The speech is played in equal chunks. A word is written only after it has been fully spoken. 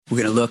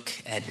We're going to look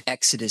at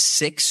Exodus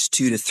 6,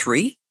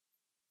 2-3.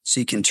 So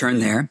you can turn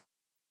there.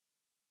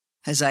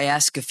 As I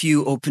ask a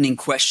few opening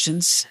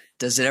questions,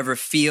 does it ever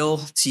feel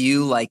to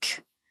you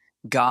like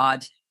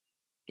God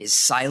is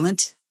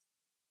silent?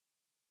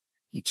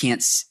 You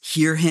can't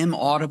hear him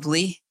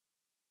audibly?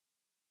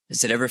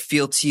 Does it ever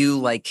feel to you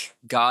like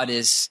God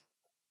is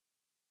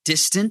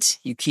distant?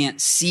 You can't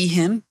see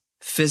him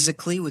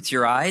physically with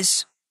your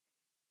eyes?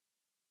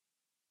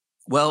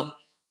 Well,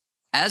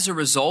 as a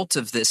result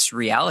of this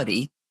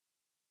reality,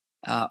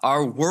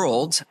 our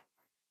world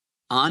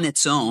on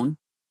its own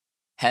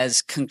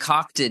has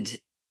concocted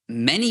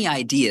many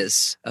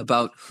ideas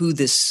about who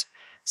this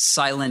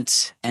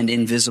silent and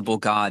invisible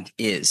God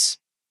is.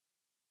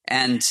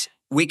 And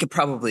we could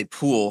probably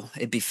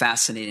it'd be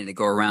fascinating to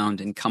go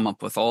around and come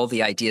up with all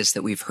the ideas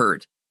that we've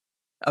heard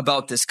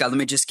about this God. Let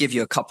me just give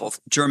you a couple.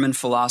 German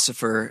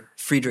philosopher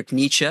Friedrich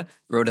Nietzsche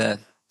wrote a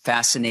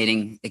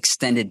fascinating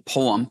extended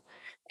poem,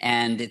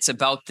 and it's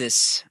about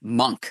this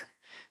monk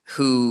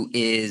who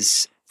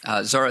is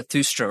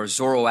Zarathustra or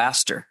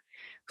Zoroaster,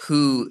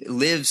 who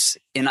lives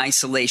in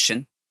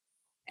isolation,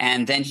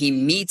 and then he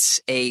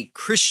meets a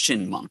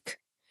Christian monk.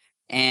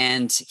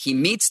 And he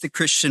meets the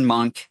Christian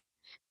monk,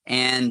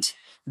 and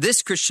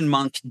this Christian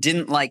monk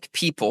didn't like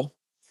people,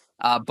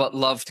 but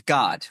loved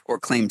God, or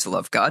claimed to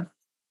love God.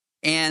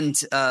 And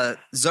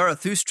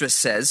Zarathustra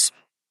says,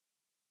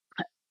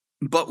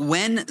 but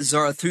when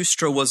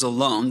Zarathustra was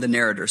alone, the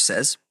narrator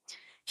says,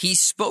 he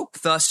spoke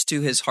thus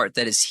to his heart,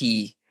 that is,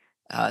 he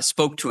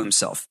spoke to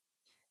himself.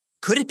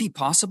 Could it be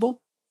possible?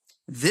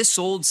 This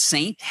old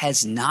saint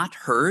has not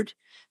heard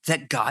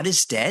that God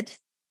is dead?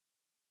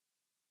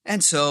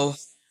 And so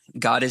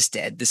God is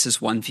dead. This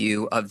is one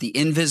view of the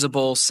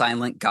invisible,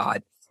 silent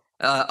God.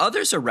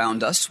 Others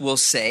around us will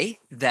say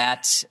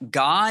that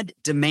God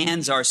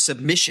demands our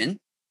submission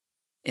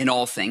in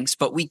all things,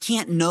 but we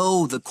can't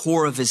know the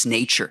core of his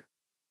nature.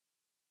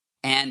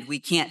 And we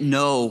can't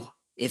know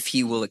if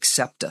he will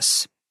accept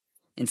us.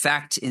 In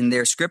fact, in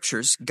their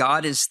scriptures,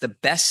 God is the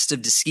best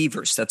of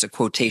deceivers. That's a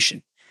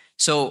quotation.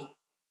 So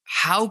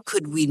how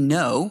could we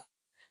know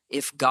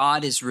if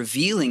God is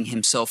revealing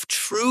himself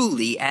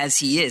truly as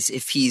he is,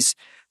 if he's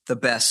the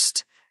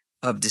best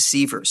of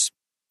deceivers?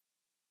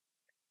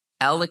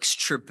 Alex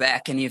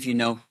Trebek, any of you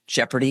know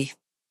Jeopardy?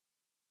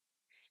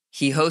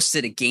 He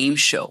hosted a game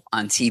show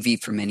on TV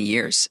for many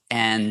years,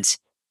 and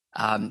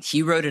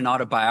he wrote an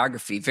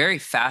autobiography, very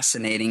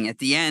fascinating. At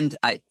the end,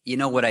 you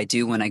know what I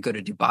do when I go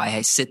to Dubai?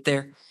 I sit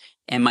there,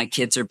 and my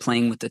kids are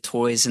playing with the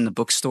toys in the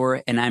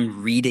bookstore, and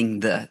I'm reading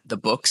the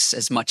books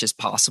as much as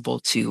possible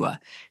to,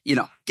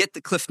 get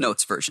the Cliff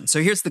Notes version.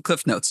 So here's the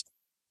Cliff Notes.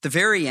 The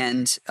very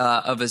end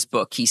of his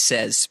book, he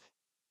says,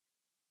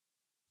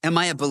 "Am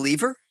I a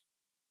believer?"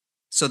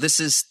 So this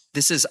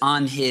is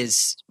on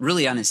his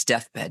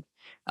deathbed.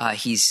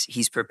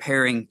 He's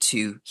preparing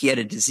he had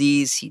a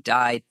disease, he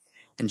died.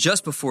 And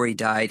just before he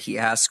died, he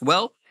asked,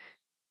 well,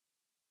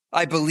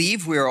 I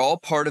believe we are all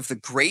part of the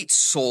great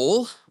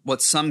soul,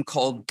 what some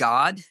call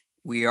God.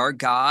 We are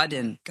God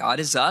and God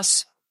is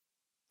us.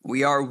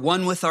 We are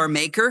one with our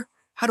maker.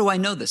 How do I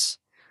know this?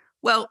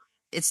 Well,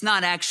 it's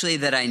not actually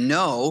that I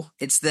know,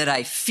 it's that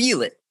I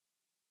feel it.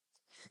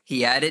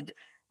 He added,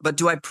 but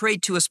do I pray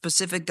to a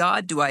specific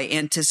God? Do I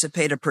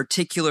anticipate a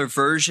particular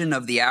version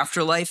of the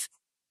afterlife?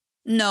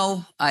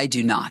 No, I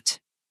do not.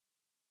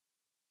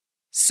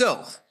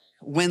 So,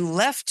 when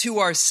left to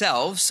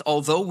ourselves,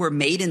 although we're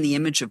made in the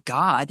image of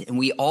God, and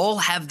we all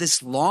have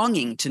this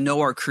longing to know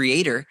our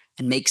Creator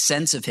and make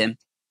sense of him,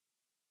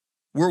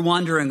 we're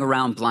wandering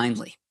around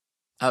blindly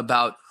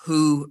about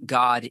who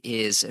God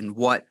is and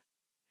what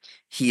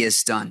he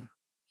has done.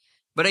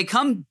 But I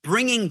come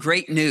bringing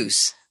great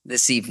news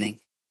this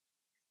evening,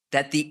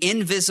 that the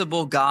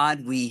invisible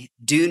God we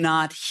do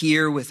not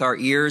hear with our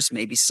ears,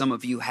 maybe some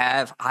of you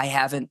have, I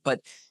haven't,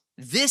 but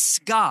this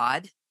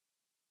God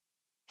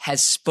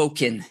has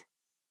spoken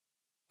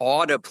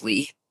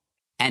audibly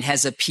and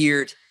has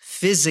appeared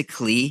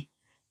physically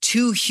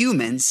to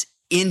humans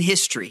in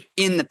history,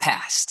 in the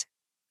past.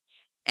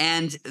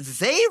 And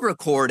they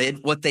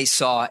recorded what they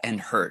saw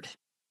and heard.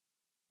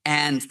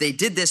 And they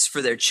did this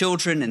for their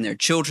children and their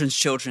children's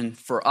children,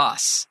 for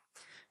us,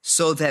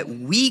 so that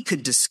we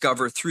could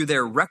discover through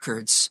their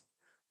records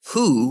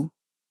who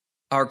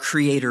our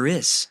Creator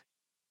is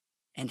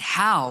and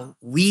how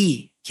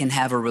we can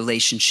have a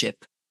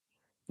relationship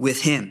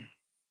with him.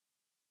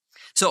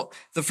 So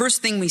the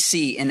first thing we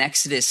see in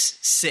Exodus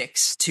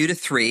 6,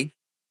 2-3,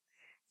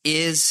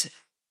 is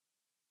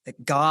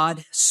that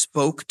God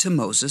spoke to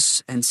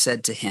Moses and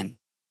said to him,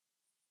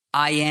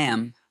 I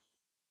am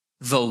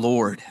the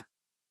Lord.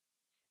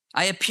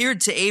 I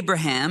appeared to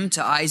Abraham,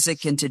 to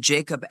Isaac, and to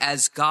Jacob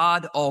as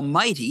God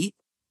Almighty,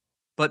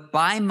 but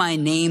by my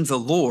name, the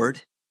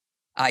Lord,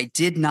 I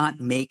did not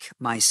make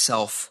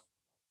myself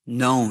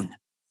known.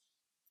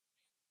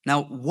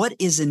 Now, what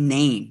is a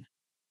name?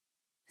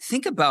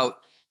 Think about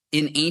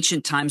in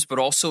ancient times, but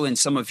also in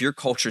some of your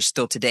cultures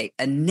still today.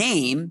 A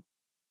name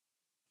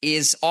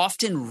is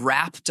often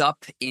wrapped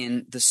up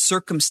in the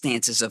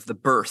circumstances of the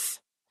birth,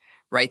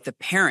 right? The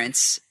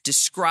parents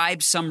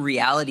describe some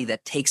reality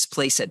that takes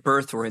place at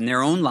birth or in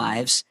their own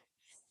lives.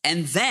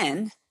 And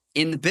then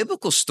in the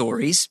biblical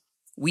stories,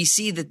 we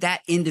see that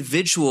that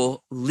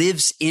individual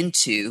lives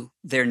into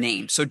their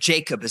name. So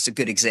Jacob is a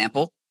good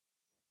example.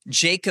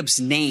 Jacob's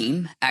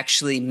name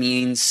actually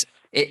means,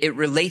 it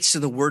relates to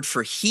the word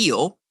for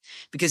heel,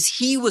 because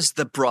he was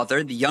the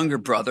brother, the younger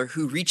brother,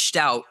 who reached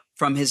out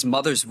from his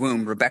mother's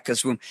womb,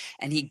 Rebekah's womb,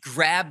 and he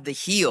grabbed the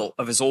heel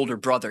of his older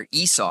brother,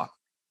 Esau.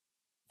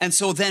 And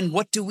so then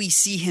what do we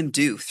see him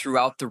do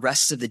throughout the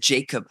rest of the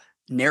Jacob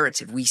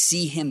narrative? We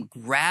see him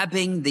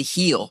grabbing the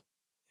heel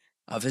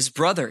of his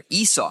brother,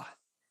 Esau,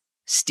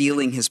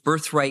 stealing his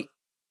birthright,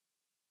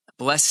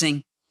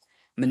 blessing,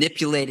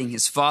 manipulating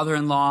his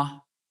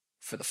father-in-law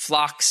for the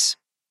flocks.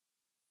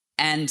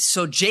 And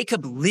so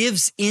Jacob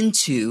lives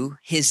into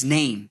his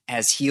name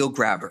as heel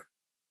grabber.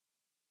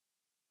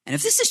 And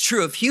if this is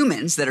true of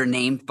humans that are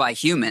named by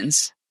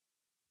humans,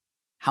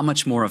 how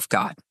much more of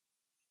God?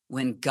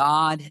 When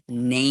God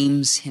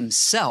names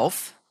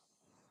himself,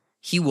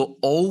 he will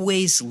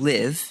always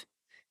live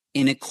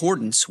in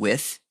accordance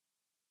with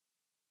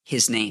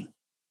his name.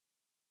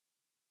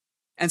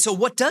 And so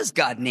what does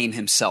God name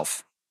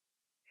himself?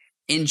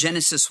 In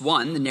Genesis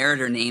 1, the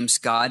narrator names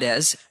God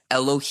as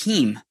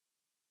Elohim.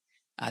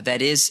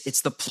 That is,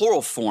 it's the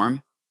plural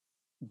form,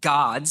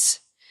 gods,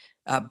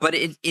 but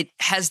it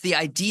has the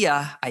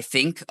idea, I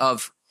think,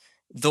 of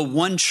the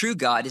one true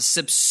God is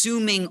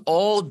subsuming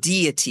all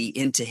deity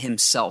into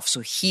himself. So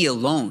he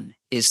alone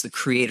is the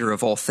creator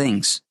of all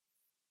things.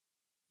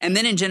 And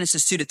then in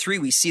Genesis 2-3,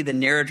 we see the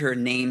narrator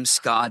names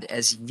God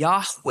as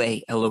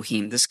Yahweh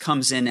Elohim. This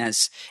comes in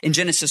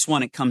Genesis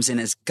 1, it comes in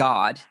as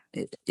God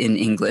in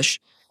English.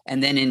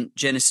 And then in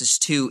Genesis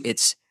 2,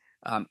 it's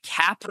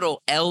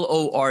capital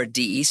Lord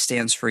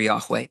stands for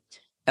Yahweh.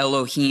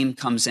 Elohim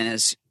comes in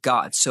as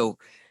God. So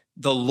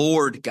the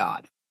Lord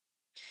God.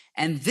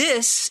 And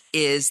this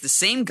is the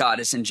same God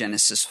as in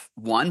Genesis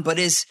 1, but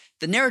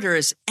the narrator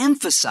is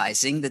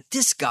emphasizing that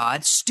this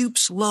God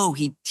stoops low.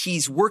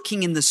 He's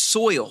working in the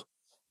soil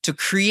to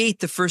create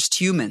the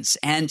first humans,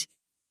 and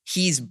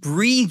he's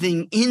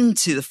breathing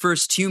into the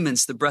first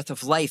humans the breath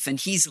of life, and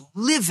he's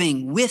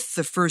living with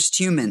the first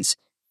humans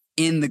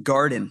in the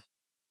garden.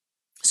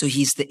 So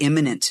he's the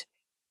immanent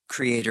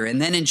creator.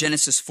 And then in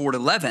Genesis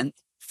 4-11,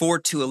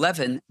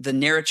 the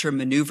narrator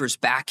maneuvers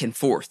back and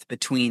forth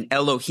between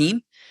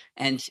Elohim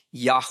and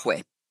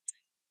Yahweh.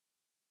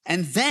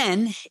 And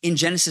then in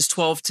Genesis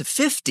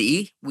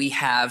 12-50, we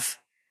have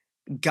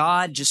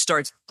God just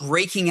starts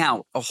breaking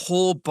out a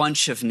whole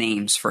bunch of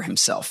names for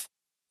himself.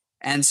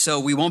 And so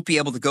we won't be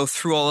able to go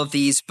through all of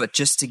these, but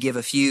just to give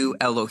a few: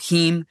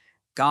 Elohim,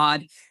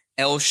 God;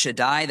 El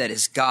Shaddai, that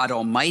is God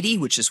Almighty,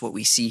 which is what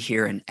we see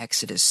here in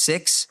Exodus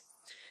 6.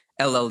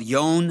 El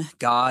Elyon,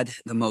 God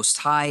the Most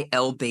High;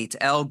 El Beit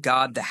El,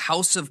 God the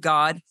house of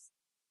God;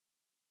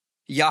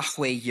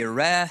 Yahweh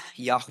Yireh,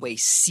 Yahweh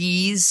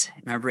sees.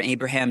 Remember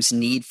Abraham's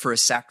need for a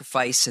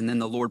sacrifice, and then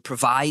the Lord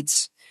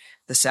provides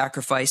the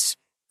sacrifice.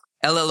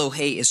 El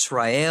Elohe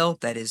Israel,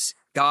 that is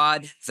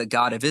God, the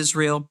God of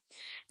Israel.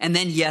 And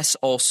then, yes,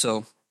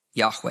 also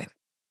Yahweh.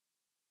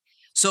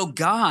 So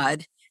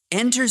God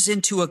enters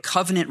into a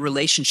covenant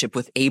relationship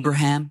with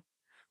Abraham,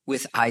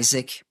 with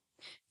Isaac,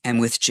 and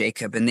with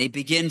Jacob. And they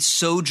begin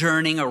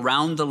sojourning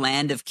around the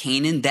land of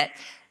Canaan that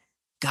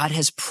God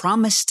has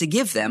promised to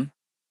give them,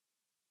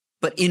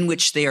 but in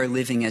which they are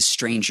living as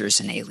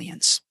strangers and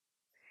aliens.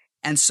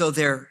 And so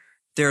they're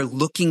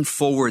looking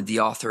forward, the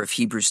author of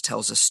Hebrews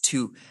tells us,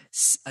 to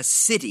a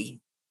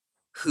city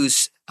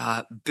whose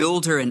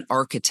builder and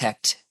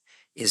architect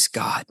is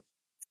God.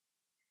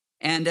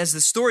 And as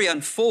the story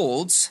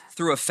unfolds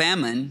through a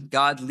famine,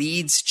 God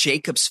leads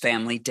Jacob's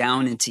family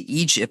down into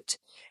Egypt,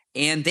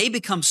 and they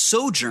become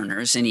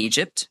sojourners in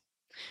Egypt.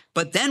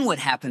 But then what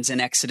happens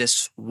in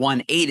Exodus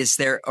 1:8 is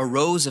there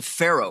arose a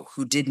Pharaoh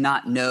who did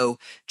not know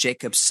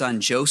Jacob's son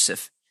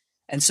Joseph.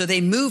 And so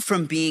they move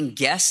from being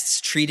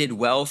guests treated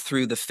well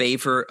through the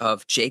favor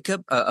of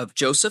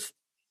Joseph,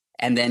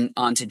 and then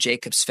on to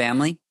Jacob's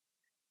family.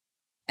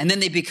 And then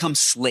they become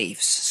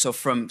slaves. So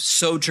from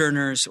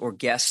sojourners or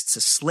guests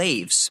to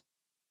slaves.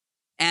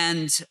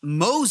 And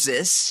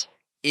Moses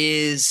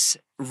is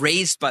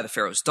raised by the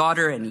Pharaoh's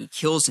daughter, and he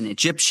kills an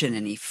Egyptian,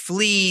 and he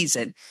flees,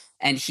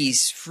 and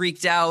he's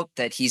freaked out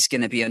that he's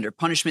going to be under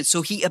punishment.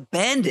 So he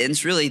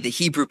abandons really the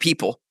Hebrew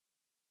people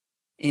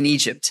in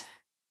Egypt,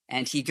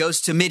 and he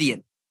goes to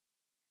Midian.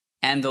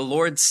 And the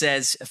Lord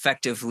says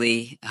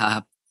effectively,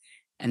 and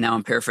now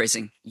I'm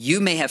paraphrasing, "You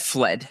may have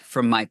fled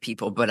from my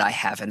people, but I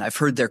haven't. I've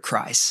heard their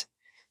cries,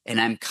 and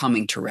I'm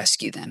coming to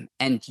rescue them.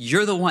 And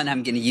you're the one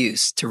I'm going to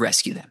use to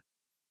rescue them."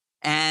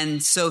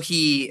 And so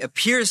he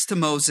appears to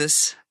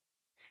Moses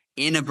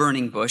in a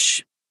burning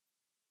bush,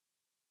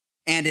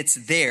 and it's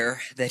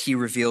there that he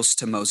reveals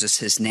to Moses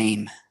his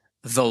name,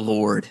 the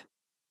Lord,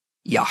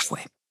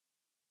 Yahweh.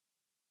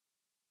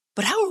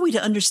 But how are we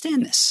to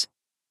understand this?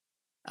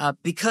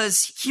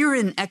 Because here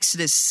in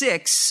Exodus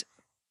 6,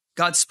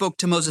 God spoke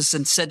to Moses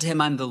and said to him,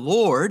 "I'm the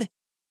Lord."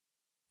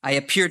 I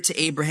appeared to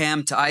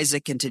Abraham, to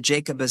Isaac, and to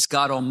Jacob as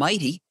God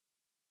Almighty,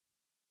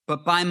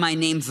 but by my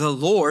name, the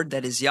Lord,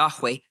 that is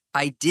Yahweh,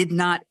 I did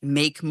not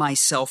make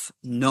myself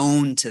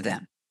known to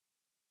them.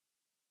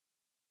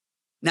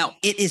 Now,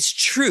 it is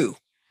true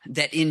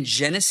that in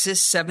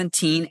Genesis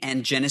 17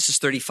 and Genesis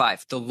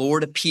 35, the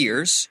Lord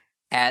appears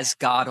as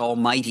God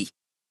Almighty.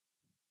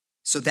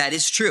 So that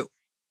is true.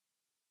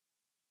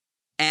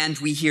 And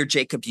we hear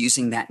Jacob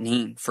using that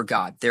name for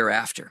God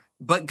thereafter.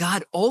 But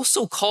God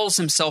also calls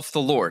himself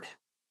the Lord.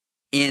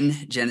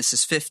 In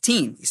Genesis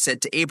 15, he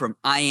said to Abram,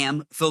 I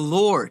am the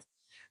Lord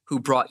who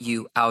brought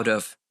you out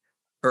of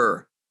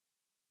Ur.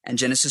 And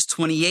Genesis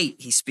 28,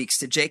 he speaks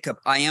to Jacob,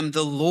 I am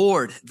the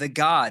Lord, the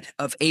God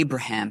of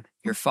Abraham,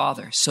 your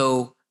father.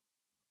 So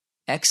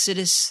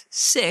Exodus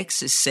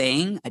 6 is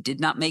saying, I did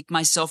not make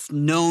myself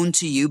known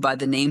to you by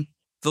the name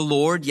the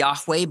Lord,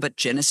 Yahweh, but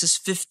Genesis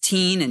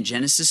 15 and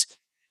Genesis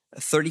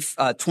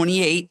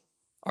 28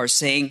 are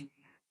saying,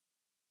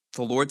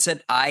 the Lord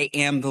said, I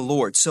am the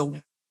Lord.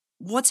 So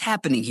what's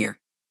happening here?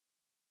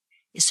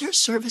 Is there a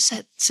service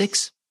at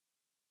 6?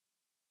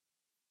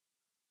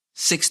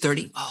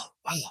 6:30? Oh,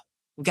 wow.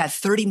 We've got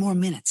 30 more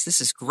minutes.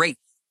 This is great.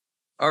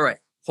 All right,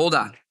 hold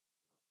on.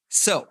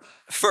 So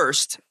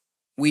first,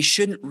 we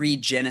shouldn't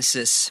read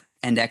Genesis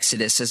and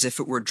Exodus as if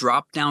it were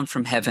dropped down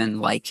from heaven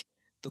like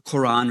the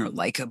Quran or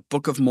like a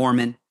Book of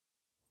Mormon,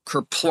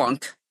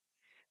 kerplunk.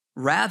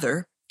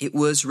 Rather, it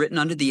was written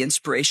under the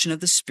inspiration of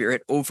the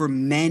Spirit over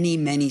many,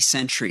 many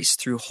centuries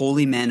through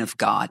holy men of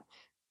God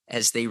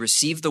as they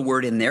received the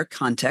word in their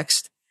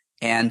context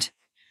and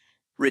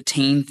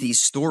retained these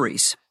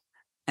stories.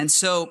 And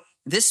so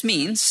this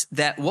means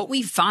that what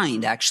we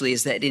find actually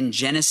is that in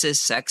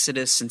Genesis,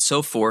 Exodus, and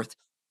so forth,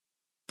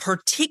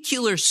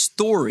 particular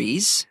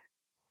stories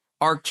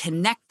are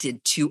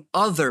connected to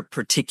other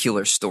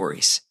particular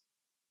stories.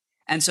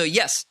 And so,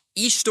 yes,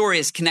 each story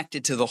is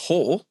connected to the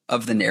whole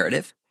of the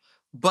narrative,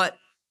 but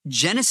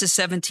Genesis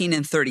 17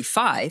 and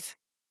 35,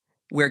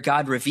 where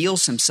God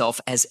reveals himself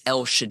as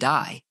El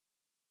Shaddai,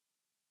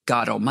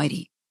 God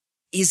Almighty,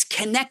 is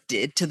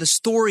connected to the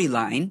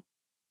storyline,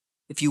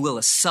 if you will,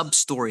 a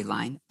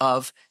sub-storyline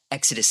of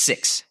Exodus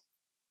 6.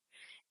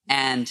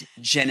 And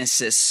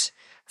Genesis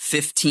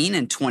 15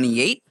 and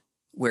 28,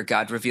 where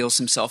God reveals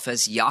himself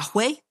as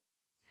Yahweh,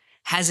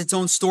 has its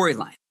own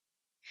storyline.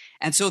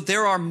 And so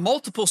there are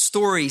multiple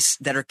stories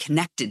that are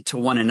connected to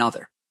one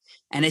another.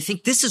 And I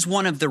think this is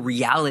one of the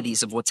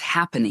realities of what's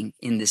happening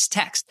in this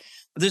text.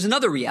 But there's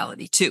another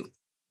reality too.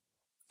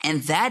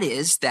 And that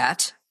is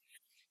that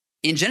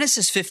in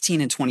Genesis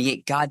 15 and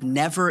 28, God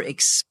never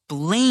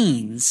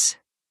explains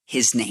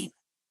his name.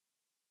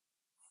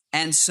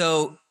 And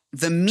so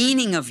the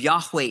meaning of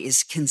Yahweh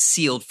is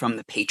concealed from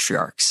the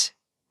patriarchs,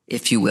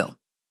 if you will.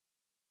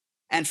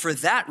 And for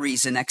that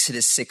reason,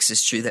 Exodus 6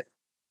 is true that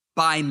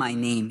by my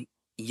name,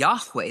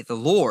 Yahweh, the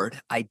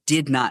Lord, I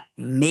did not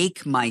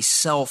make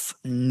myself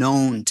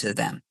known to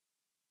them.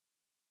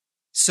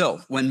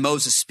 So when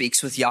Moses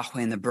speaks with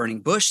Yahweh in the burning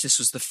bush, this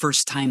was the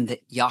first time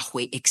that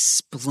Yahweh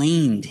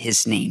explained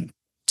his name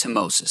to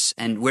Moses.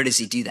 And where does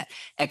he do that?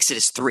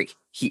 Exodus 3.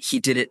 He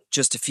did it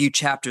just a few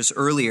chapters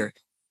earlier.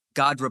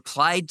 God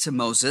replied to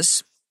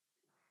Moses,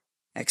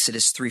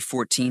 Exodus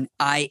 3:14,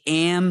 I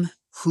am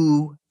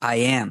who I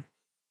am.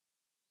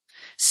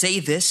 Say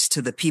this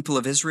to the people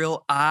of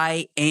Israel,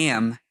 I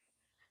am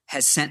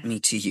has sent me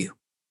to you.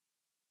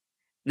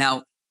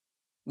 Now,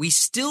 we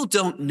still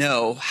don't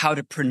know how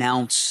to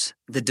pronounce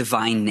the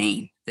divine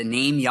name. The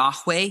name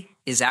Yahweh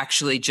is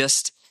actually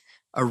just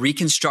a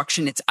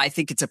reconstruction. I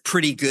think it's a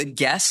pretty good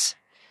guess,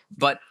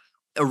 but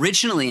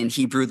originally in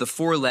Hebrew, the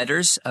 4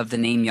 letters of the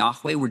name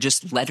Yahweh were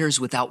just letters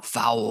without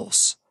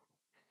vowels.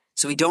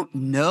 So we don't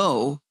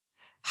know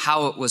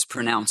how it was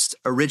pronounced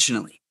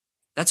originally.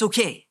 That's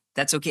okay.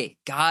 That's okay.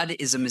 God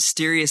is a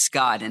mysterious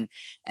God, and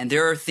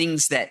there are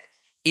things that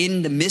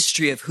in the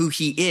mystery of who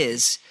he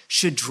is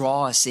should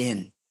draw us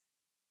in,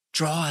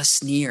 draw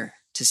us near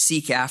to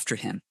seek after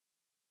him.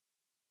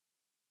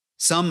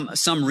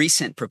 Some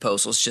recent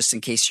proposals, just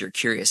in case you're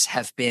curious,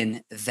 have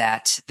been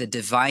that the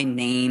divine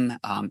name,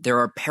 there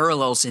are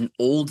parallels in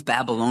Old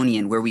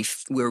Babylonian where we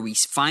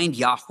find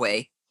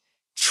Yahweh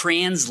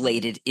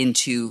translated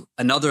into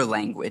another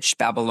language,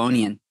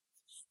 Babylonian.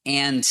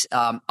 And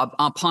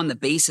upon the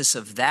basis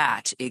of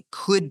that, it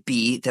could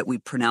be that we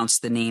pronounce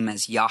the name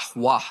as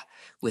Yahweh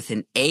with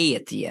an A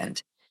at the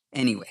end.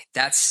 Anyway,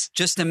 that's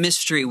just a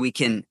mystery we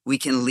can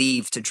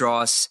leave to draw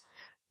us,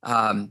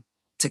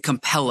 to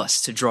compel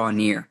us to draw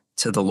near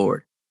to the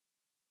Lord.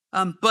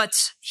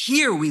 But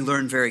here we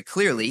learn very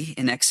clearly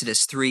in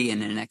Exodus 3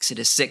 and in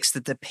Exodus 6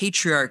 that the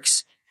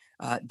patriarchs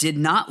did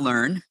not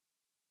learn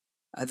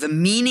the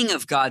meaning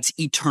of God's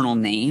eternal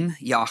name,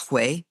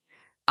 Yahweh,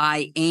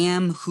 I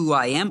am who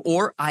I am,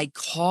 or I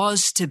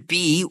cause to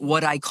be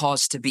what I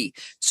cause to be.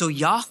 So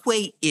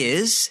Yahweh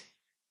is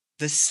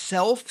the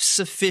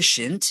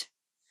self-sufficient,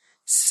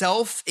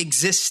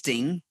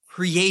 self-existing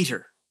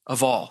creator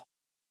of all.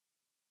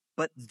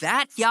 But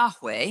that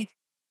Yahweh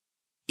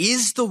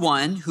is the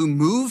one who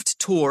moved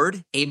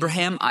toward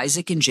Abraham,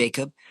 Isaac, and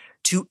Jacob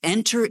to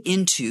enter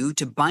into,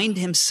 to bind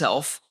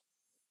himself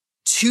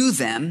to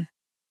them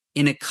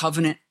in a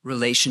covenant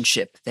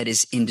relationship that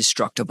is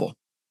indestructible.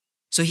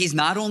 So he's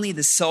not only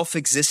the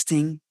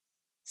self-existing,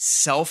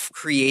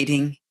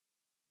 self-creating,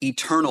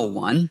 eternal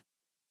one,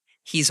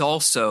 he's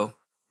also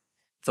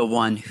the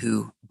one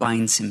who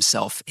binds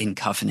himself in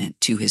covenant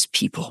to his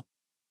people.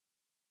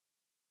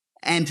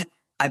 And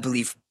I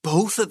believe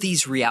both of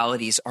these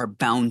realities are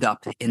bound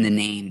up in the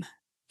name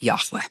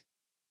Yahweh.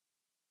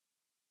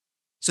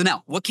 So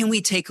now, what can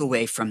we take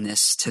away from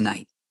this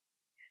tonight?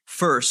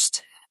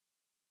 First,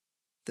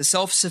 the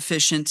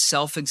self-sufficient,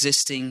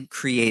 self-existing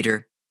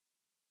creator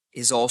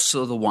is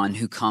also the one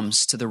who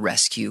comes to the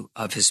rescue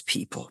of his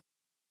people.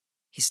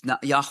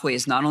 Yahweh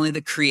is not only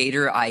the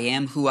creator, I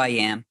am who I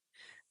am,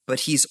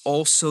 but he's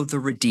also the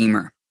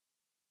redeemer,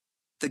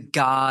 the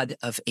God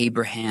of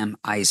Abraham,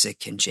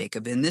 Isaac, and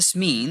Jacob. And this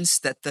means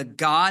that the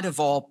God of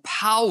all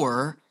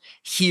power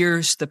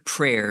hears the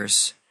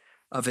prayers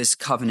of his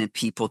covenant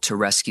people to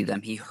rescue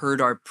them. He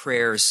heard our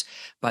prayers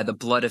by the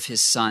blood of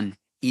his son,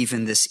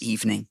 even this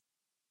evening.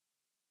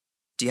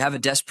 Do you have a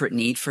desperate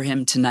need for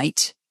him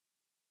tonight?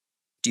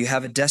 Do you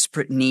have a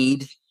desperate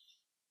need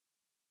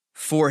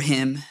for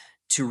him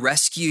to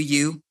rescue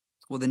you?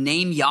 Well, the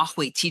name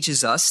Yahweh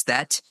teaches us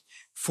that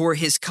for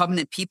his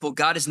covenant people,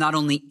 God is not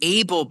only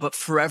able, but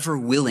forever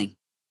willing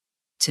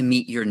to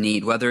meet your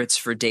need, whether it's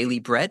for daily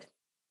bread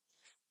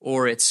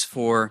or it's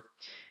for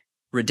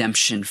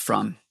redemption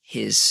from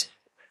his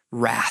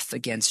wrath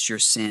against your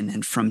sin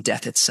and from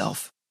death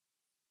itself.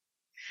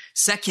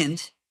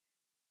 Second,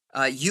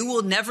 you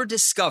will never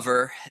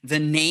discover the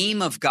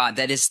name of God,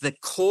 that is the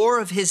core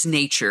of his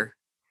nature,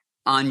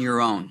 on your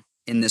own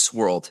in this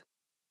world.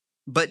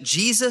 But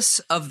Jesus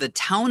of the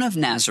town of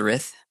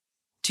Nazareth,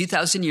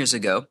 2,000 years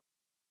ago,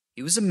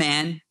 he was a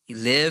man, he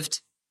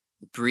lived,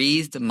 he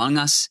breathed among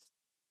us,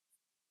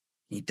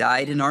 he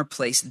died in our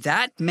place.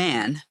 That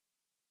man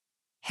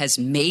has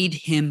made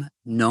him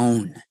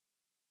known.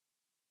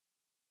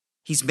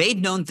 He's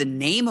made known the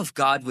name of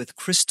God with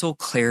crystal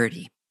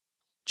clarity.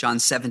 John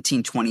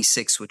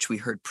 17:26, which we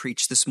heard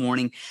preached this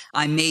morning.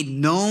 I made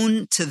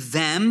known to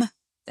them,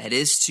 that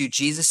is to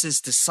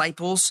Jesus'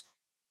 disciples,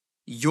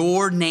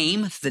 your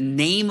name, the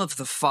name of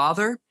the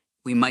Father.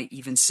 We might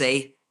even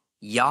say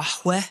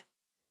Yahweh.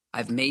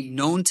 I've made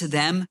known to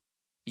them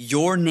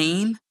your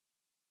name,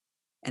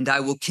 and I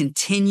will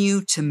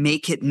continue to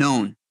make it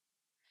known.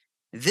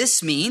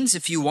 This means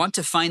if you want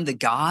to find the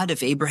God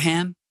of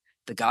Abraham,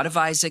 the God of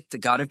Isaac, the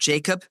God of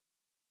Jacob,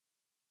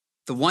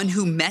 the one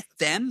who met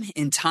them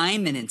in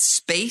time and in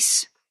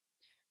space,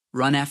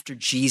 run after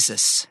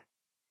Jesus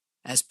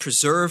as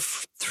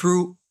preserved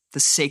through the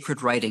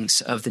sacred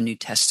writings of the New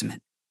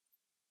Testament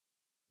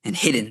and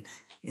hidden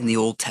in the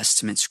Old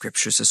Testament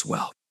scriptures as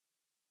well.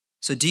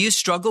 So do you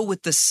struggle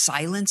with the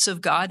silence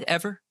of God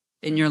ever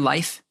in your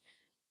life?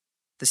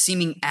 The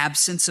seeming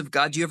absence of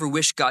God? Do you ever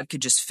wish God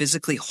could just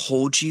physically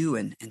hold you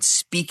and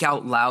speak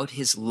out loud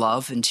his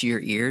love into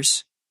your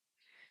ears?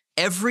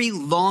 Every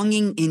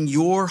longing in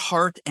your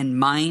heart and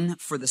mine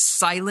for the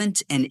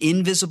silent and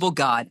invisible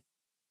God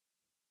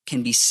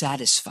can be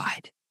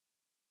satisfied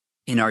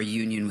in our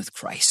union with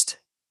Christ.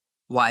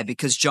 Why?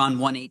 Because John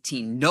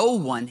 1:18, no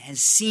one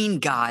has seen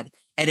God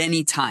at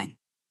any time,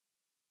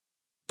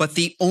 but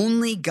the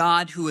only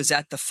God who is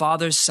at the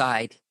Father's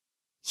side,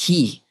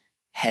 he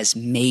has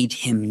made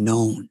him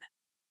known.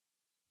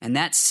 And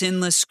that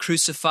sinless,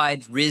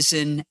 crucified,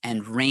 risen,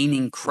 and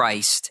reigning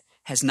Christ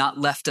has not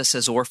left us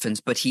as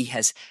orphans, but he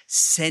has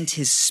sent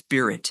his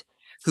Spirit,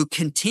 who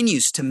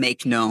continues to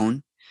make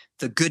known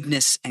the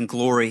goodness and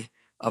glory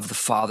of the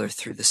Father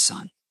through the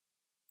Son.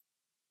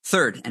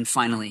 Third, and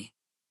finally,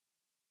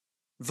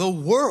 the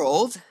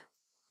world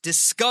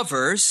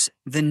discovers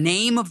the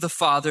name of the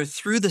Father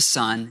through the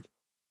Son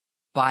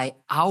by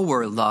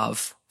our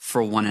love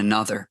for one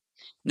another.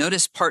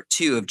 Notice part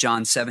 2 of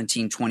John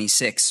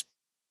 17:26.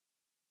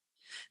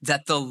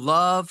 That the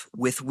love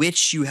with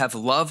which you have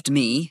loved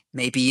me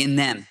may be in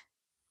them,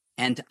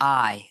 and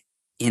I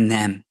in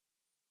them.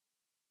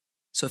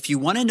 So if you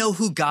want to know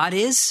who God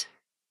is,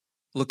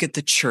 look at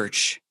the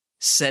church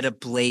set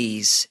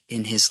ablaze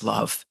in his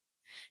love.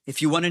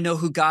 If you want to know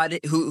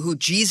who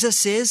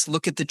Jesus is,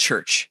 look at the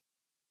church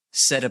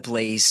set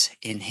ablaze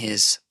in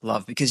his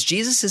love. Because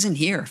Jesus isn't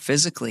here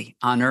physically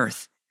on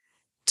earth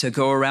to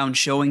go around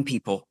showing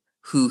people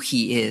who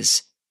he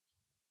is.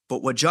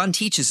 But what John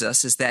teaches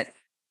us is that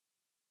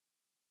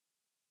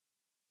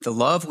the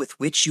love with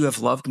which you have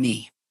loved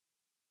me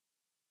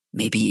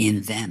may be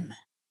in them,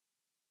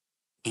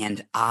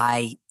 and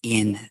I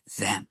in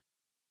them.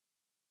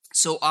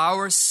 So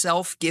our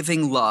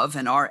self-giving love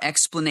and our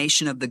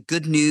explanation of the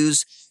good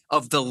news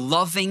of the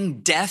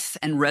loving death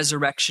and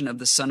resurrection of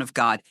the Son of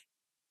God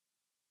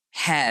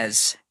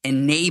has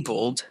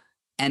enabled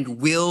and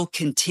will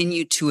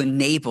continue to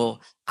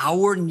enable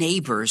our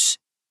neighbors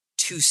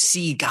to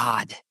see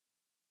God.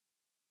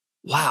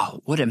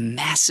 Wow, what a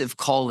massive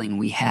calling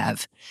we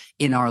have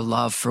in our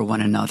love for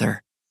one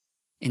another,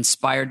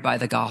 inspired by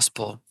the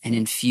gospel and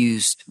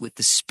infused with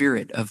the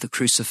Spirit of the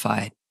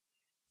crucified.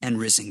 and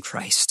risen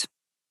Christ.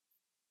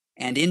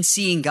 And in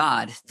seeing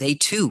God, they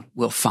too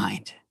will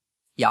find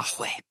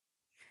Yahweh,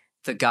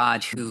 the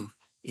God who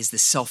is the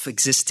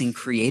self-existing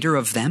creator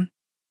of them,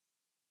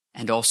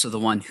 and also the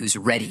one who's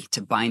ready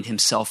to bind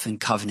himself in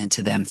covenant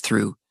to them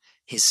through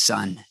his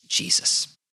son, Jesus.